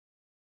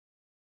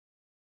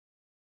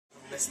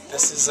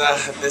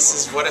This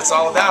is what it's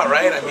all about,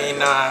 right? I mean,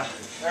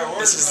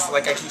 this is,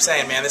 like I keep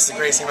saying, man, this is the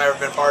greatest team I've ever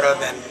been a part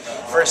of, and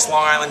first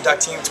Long Island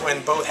Duck team to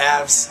win both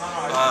halves.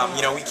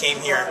 You know, we came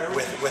here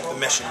with the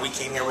mission. We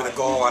came here with a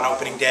goal on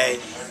opening day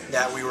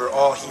that we were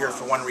all here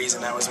for one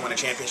reason, that was to win a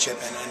championship,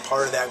 and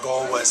part of that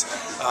goal was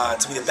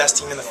to be the best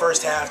team in the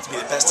first half, to be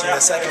the best team in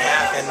the second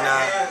half, and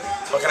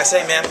what can I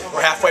say, man?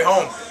 We're halfway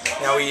home.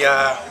 Now we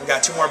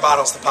got 2 more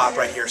bottles to pop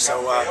right here,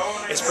 so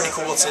it's pretty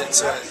cool to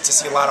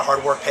see a lot of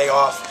hard work pay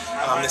off.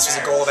 This was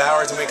a goal of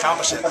ours, and we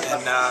accomplished it,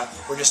 and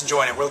we're just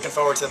enjoying it. We're looking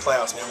forward to the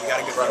playoffs, man. We got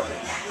a good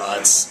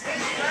run.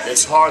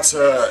 It's hard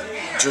to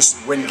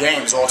just win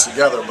games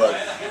altogether, but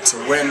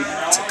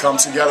to come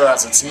together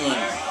as a team,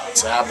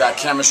 to have that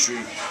chemistry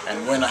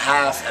and win a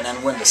half and then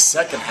win the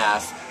second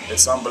half,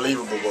 it's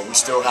unbelievable, but we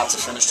still have to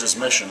finish this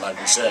mission, like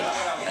we said,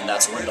 and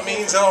that's win the whole. It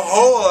means a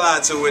whole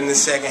lot to win the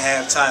second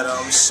half title.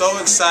 I'm so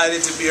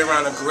excited to be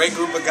around a great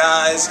group of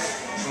guys.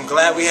 I'm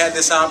glad we had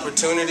this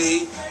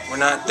opportunity. We're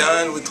not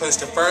done. We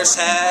clinched the first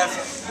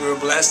half. We were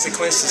blessed to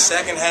clinch the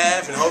second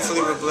half, and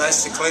hopefully we're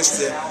blessed to clinch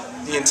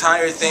the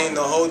entire thing,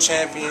 the whole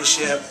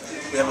championship.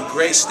 We have a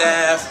great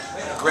staff,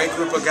 a great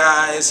group of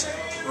guys.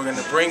 We're going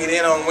to bring it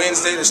in on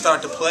Wednesday to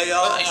start the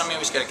playoffs. Well, I mean,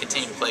 we just got to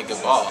continue to play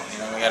good ball. You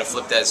know, we got to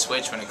flip that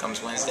switch when it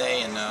comes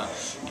Wednesday, and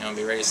you know,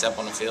 be ready to step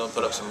on the field,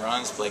 put up some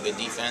runs, play good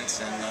defense,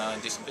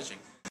 and do some pitching.